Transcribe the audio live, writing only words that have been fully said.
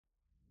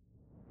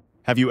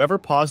Have you ever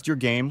paused your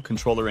game,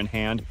 controller in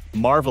hand,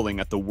 marveling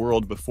at the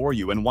world before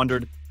you and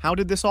wondered, how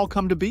did this all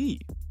come to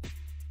be?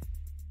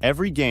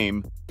 Every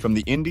game, from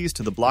the indies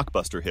to the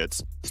blockbuster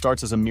hits,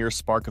 starts as a mere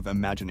spark of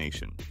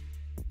imagination.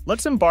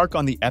 Let's embark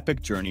on the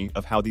epic journey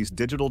of how these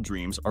digital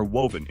dreams are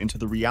woven into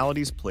the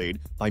realities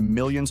played by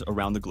millions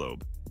around the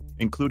globe,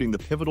 including the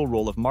pivotal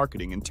role of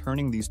marketing in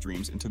turning these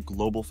dreams into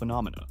global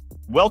phenomena.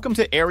 Welcome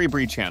to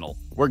AriBri Channel,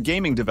 where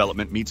gaming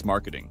development meets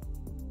marketing.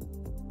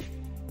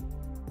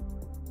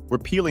 We're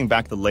peeling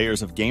back the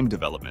layers of game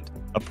development,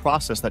 a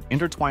process that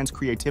intertwines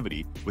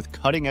creativity with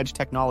cutting-edge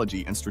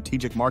technology and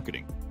strategic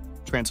marketing,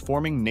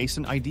 transforming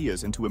nascent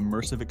ideas into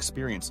immersive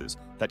experiences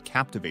that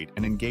captivate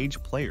and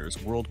engage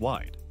players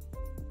worldwide.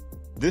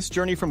 This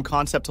journey from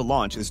concept to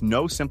launch is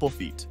no simple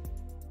feat.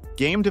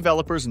 Game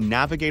developers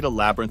navigate a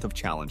labyrinth of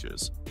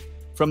challenges.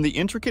 From the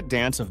intricate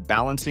dance of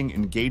balancing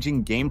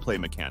engaging gameplay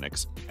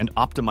mechanics and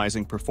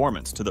optimizing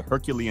performance to the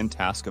Herculean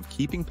task of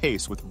keeping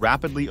pace with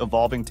rapidly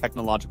evolving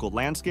technological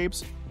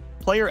landscapes,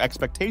 player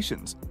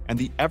expectations, and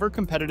the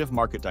ever-competitive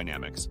market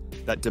dynamics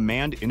that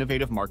demand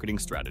innovative marketing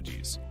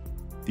strategies.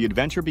 The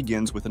adventure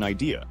begins with an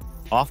idea,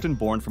 often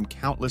born from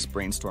countless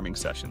brainstorming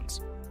sessions.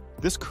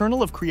 This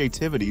kernel of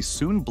creativity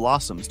soon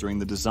blossoms during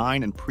the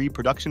design and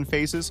pre-production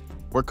phases,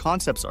 where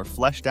concepts are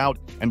fleshed out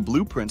and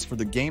blueprints for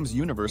the game's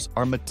universe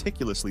are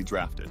meticulously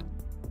drafted.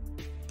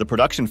 The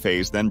production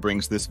phase then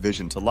brings this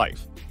vision to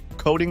life,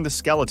 coding the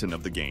skeleton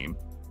of the game,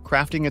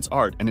 crafting its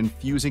art, and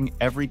infusing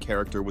every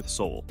character with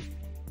soul.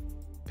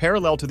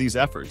 Parallel to these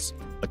efforts,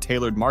 a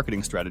tailored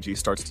marketing strategy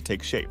starts to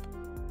take shape.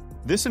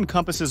 This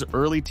encompasses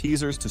early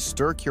teasers to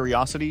stir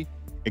curiosity,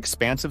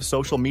 expansive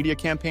social media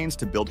campaigns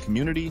to build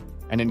community,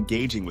 and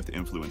engaging with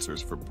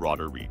influencers for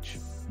broader reach.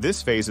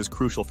 This phase is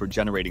crucial for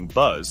generating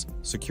buzz,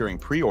 securing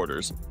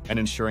pre-orders, and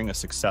ensuring a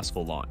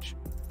successful launch.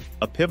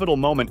 A pivotal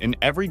moment in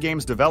every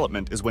game's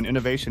development is when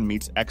innovation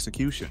meets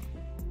execution.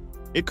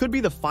 It could be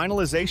the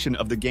finalization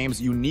of the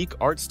game's unique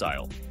art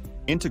style,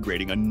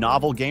 integrating a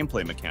novel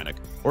gameplay mechanic,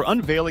 or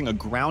unveiling a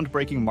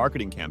groundbreaking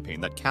marketing campaign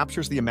that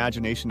captures the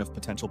imagination of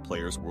potential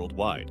players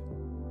worldwide.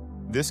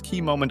 This key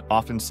moment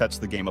often sets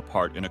the game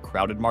apart in a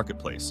crowded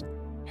marketplace,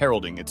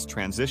 heralding its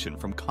transition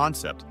from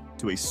concept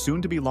to a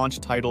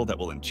soon-to-be-launched title that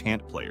will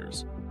enchant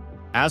players.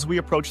 As we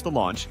approach the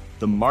launch,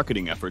 the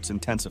marketing efforts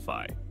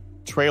intensify.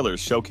 Trailers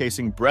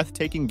showcasing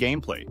breathtaking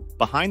gameplay,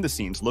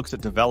 behind-the-scenes looks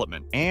at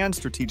development, and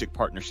strategic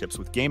partnerships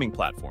with gaming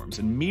platforms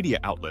and media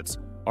outlets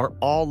are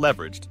all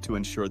leveraged to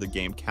ensure the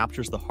game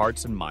captures the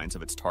hearts and minds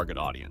of its target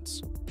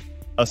audience.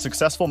 A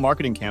successful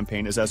marketing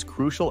campaign is as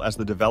crucial as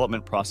the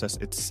development process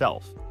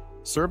itself,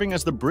 serving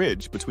as the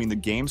bridge between the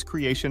game's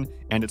creation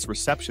and its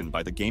reception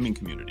by the gaming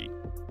community.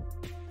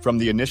 From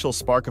the initial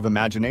spark of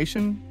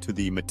imagination to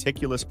the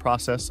meticulous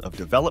process of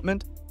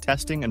development,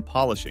 testing, and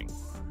polishing,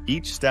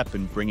 each step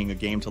in bringing a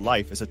game to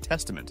life is a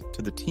testament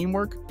to the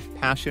teamwork,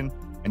 passion,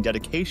 and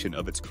dedication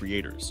of its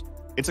creators.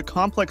 It's a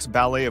complex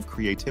ballet of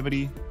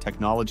creativity,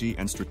 technology,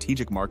 and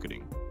strategic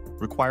marketing,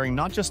 requiring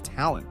not just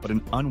talent but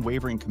an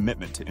unwavering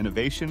commitment to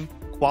innovation,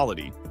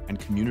 quality, and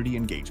community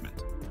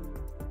engagement.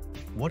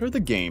 What are the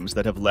games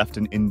that have left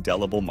an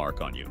indelible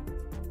mark on you?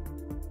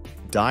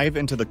 Dive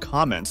into the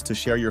comments to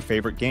share your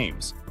favorite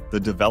games, the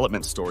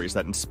development stories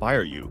that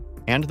inspire you,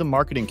 and the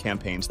marketing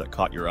campaigns that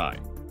caught your eye.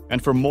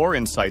 And for more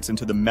insights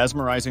into the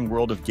mesmerizing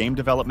world of game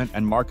development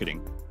and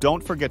marketing,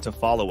 don't forget to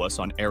follow us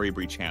on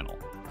AriBri Channel.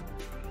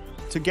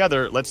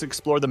 Together, let's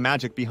explore the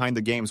magic behind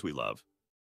the games we love.